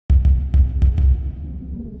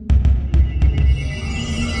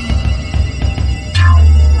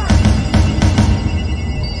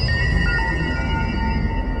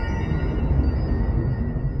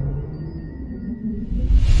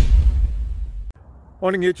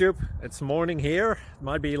Morning YouTube, it's morning here. It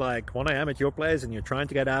might be like 1 a.m. at your place and you're trying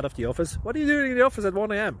to get out of the office. What are you doing in the office at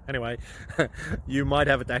 1 a.m? Anyway, you might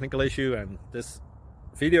have a technical issue and this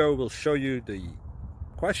video will show you the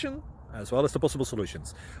question as well as the possible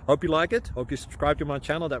solutions. Hope you like it, hope you subscribe to my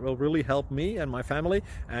channel. That will really help me and my family,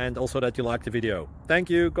 and also that you like the video. Thank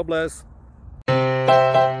you, God bless.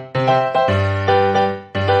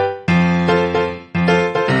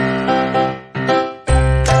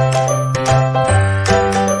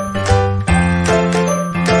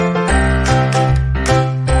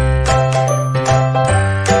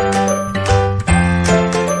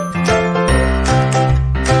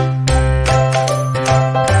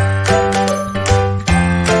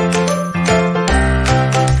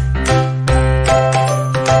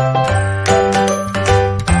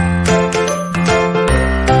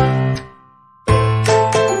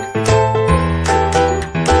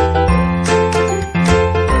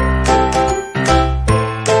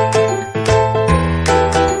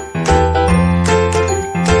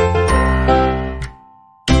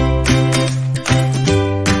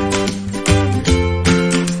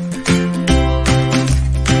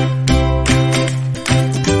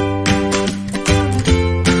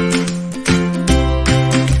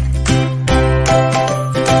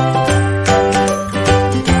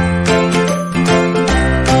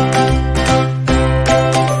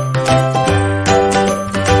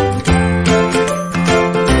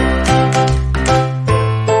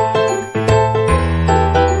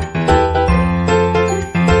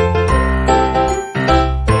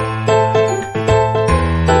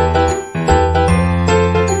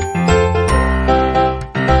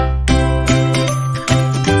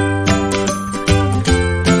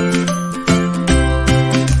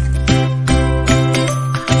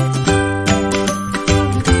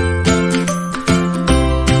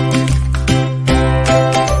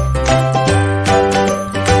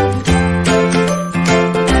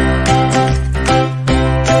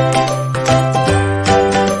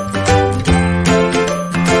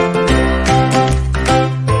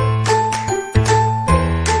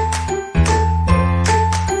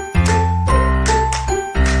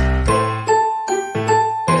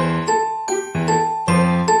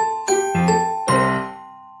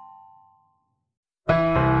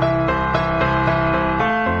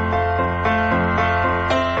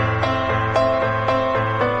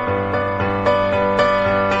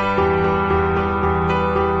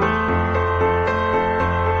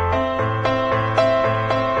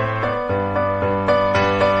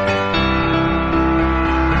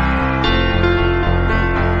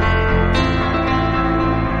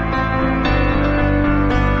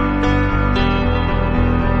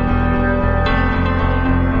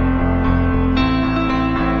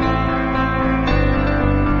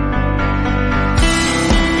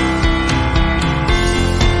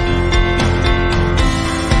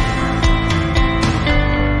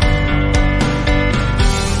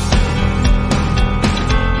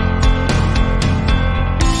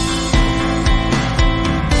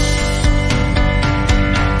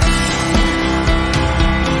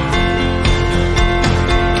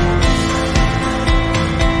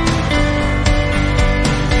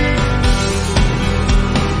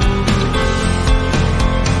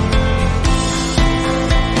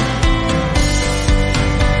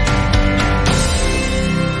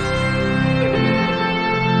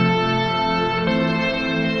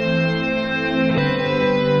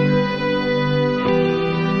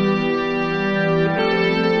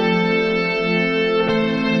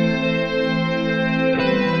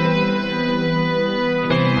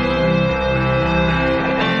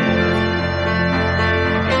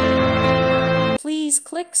 Please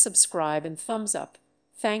click subscribe and thumbs up.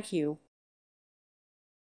 Thank you.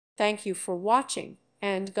 Thank you for watching,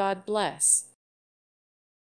 and God bless.